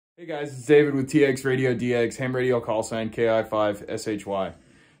Hey guys, it's David with TxRadioDx, ham radio call sign KI5SHY.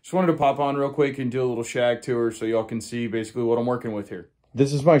 Just wanted to pop on real quick and do a little shack tour so y'all can see basically what I'm working with here.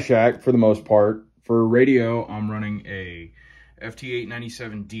 This is my shack for the most part. For radio, I'm running a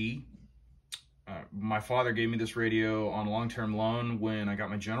FT897D. My father gave me this radio on long-term loan when I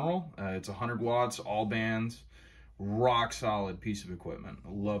got my General. It's 100 watts, all bands, rock solid piece of equipment. I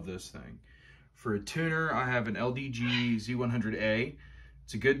love this thing. For a tuner, I have an LDG Z100A.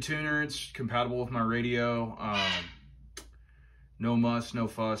 It's a good tuner. It's compatible with my radio. No muss, no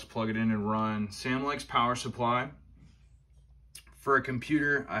fuss. Plug it in and run. Samlex power supply. For a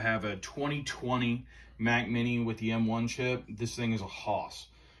computer, I have a 2020 Mac Mini with the M1 chip. This thing is a hoss.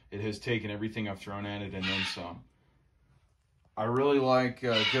 It has taken everything I've thrown at it and then some. I really like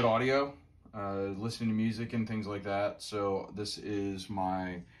good audio, listening to music and things like that. So this is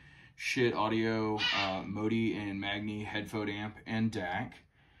my shit audio Modi and Magni headphone amp and DAC.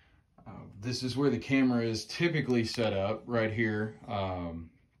 This is where the camera is typically set up right here.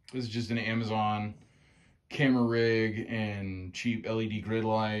 This is just an Amazon camera rig and cheap LED grid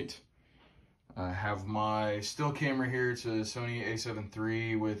light. I have my still camera here. It's a Sony a7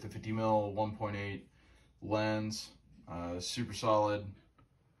 III with a 50mm 1.8 lens. Super solid.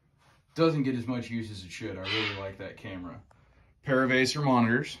 Doesn't get as much use as it should. I really like that camera. Pair of Acer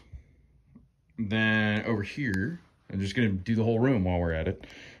monitors. Then over here, I'm just gonna do the whole room while we're at it.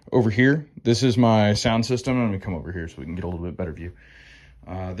 Over here, this is my sound system. I'm gonna come over here so we can get a little bit better view.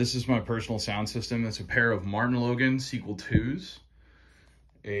 This is my personal sound system. It's a pair of Martin Logan Sequel 2s,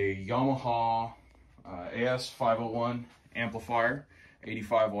 a Yamaha AS501 amplifier,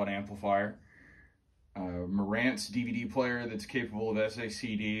 85 watt amplifier, Marantz DVD player that's capable of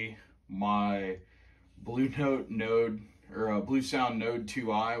SACD, my Blue Sound Node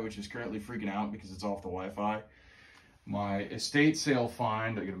 2i, which is currently freaking out because it's off the Wi-Fi. My estate sale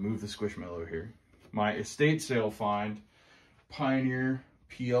find, I gotta move the Squishmallow here. My estate sale find Pioneer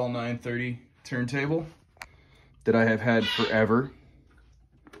PL930 turntable that I have had forever.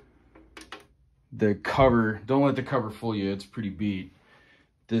 The cover, don't let the cover fool you, it's pretty beat.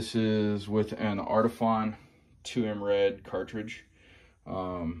 This is with an Artifon 2M Red cartridge.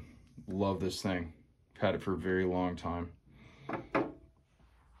 Love this thing. Had it for a very long time.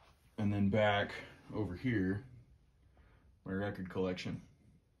 And then back over here, my record collection.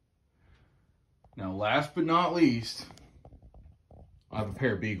 Now, last but not least, I have a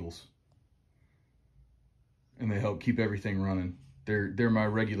pair of Beagles. And they help keep everything running. They're my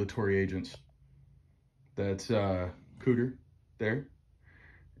regulatory agents. That's Cooter there,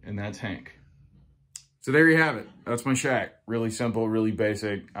 and that's Hank. So there you have it. That's my shack. Really simple, really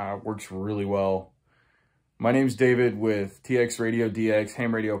basic, works really well. My name's David with TxRadioDx,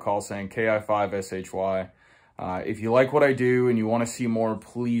 ham radio call sign KI5SHY. If you like what I do and you want to see more,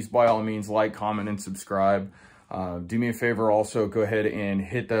 please, by all means, like, comment, and subscribe. Do me a favor also, go ahead and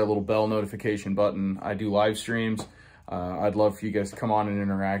hit that little bell notification button. I do live streams. I'd love for you guys to come on and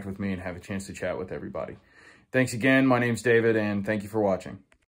interact with me and have a chance to chat with everybody. Thanks again. My name's David, and thank you for watching.